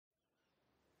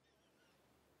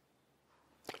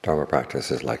Dharma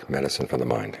practice is like medicine for the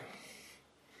mind.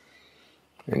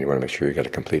 And you want to make sure you get a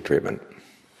complete treatment.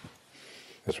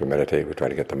 As we meditate, we try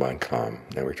to get the mind calm,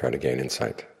 and we try to gain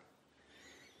insight.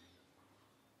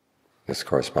 This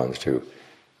corresponds to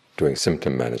doing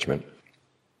symptom management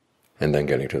and then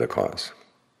getting to the cause.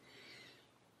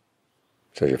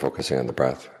 So you're focusing on the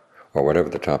breath, or whatever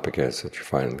the topic is that you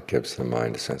find gives the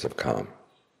mind a sense of calm.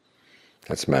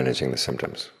 That's managing the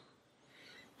symptoms.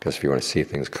 Because if you want to see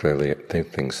things clearly,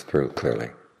 think things through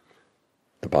clearly,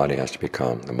 the body has to be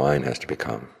calm, the mind has to be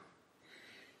calm.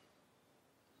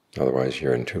 Otherwise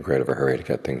you're in too great of a hurry to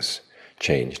get things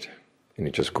changed, and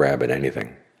you just grab at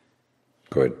anything,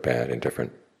 good, bad,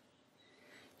 indifferent.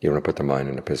 You want to put the mind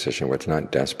in a position where it's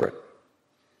not desperate,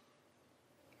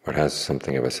 where it has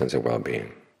something of a sense of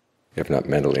well-being, if not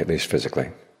mentally, at least physically.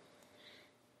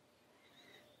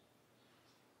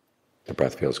 The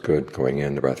breath feels good going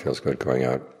in, the breath feels good going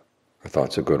out. Our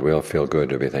thoughts of goodwill feel good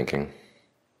to be thinking.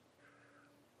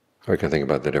 Or you can think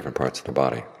about the different parts of the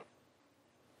body,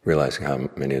 realizing how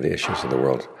many of the issues of the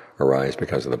world arise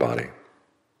because of the body.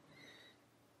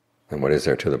 And what is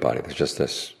there to the body? There's just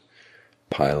this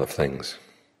pile of things.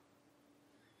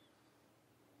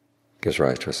 It gives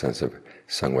rise to a sense of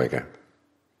samvega.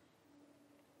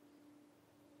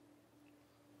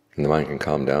 And the mind can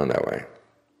calm down that way.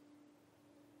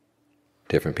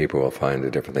 Different people will find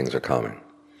that different things are calming.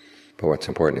 But what's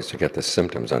important is to get the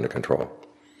symptoms under control.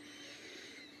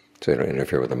 So you don't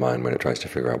interfere with the mind when it tries to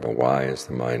figure out, well, why is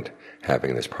the mind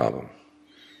having this problem?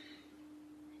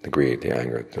 The greed, the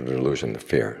anger, the delusion, the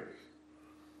fear.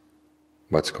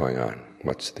 What's going on?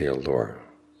 What's the allure?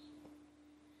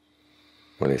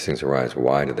 When these things arise,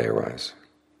 why do they arise?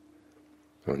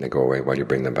 When they go away, why do you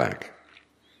bring them back?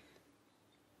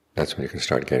 That's when you can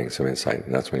start getting some insight,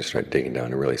 and that's when you start digging down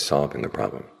and really solving the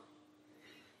problem.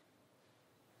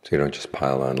 So you don't just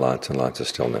pile on lots and lots of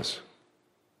stillness.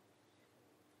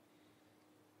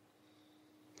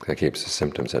 That keeps the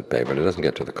symptoms at bay, but it doesn't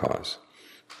get to the cause.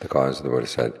 The cause, the Buddha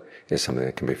said, is something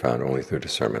that can be found only through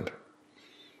discernment.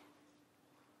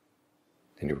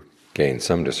 And you gain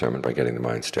some discernment by getting the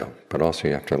mind still, but also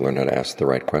you have to learn how to ask the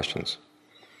right questions.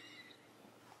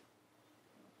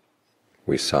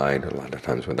 We side a lot of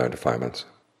times with our defilements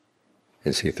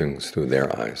and see things through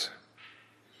their eyes.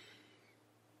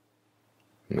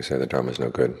 And we say the Dharma is no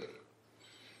good,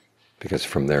 because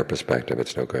from their perspective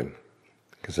it's no good,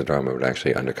 because the Dharma would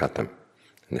actually undercut them,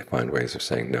 and they find ways of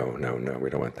saying, no, no, no, we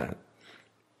don't want that.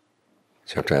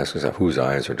 So you have to ask yourself, whose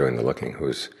eyes are doing the looking,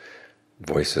 whose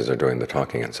voices are doing the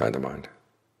talking inside the mind?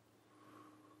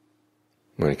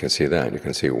 When you can see that, you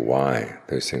can see why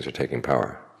those things are taking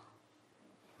power.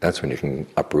 That's when you can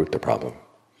uproot the problem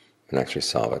and actually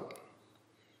solve it.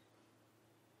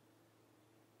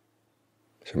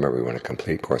 So remember, we want a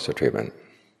complete course of treatment.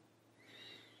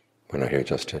 We're not here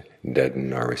just to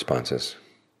deaden our responses.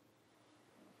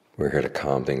 We're here to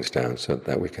calm things down so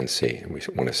that we can see. And we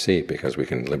want to see because we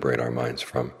can liberate our minds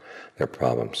from their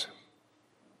problems.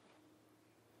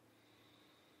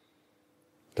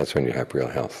 That's when you have real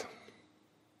health.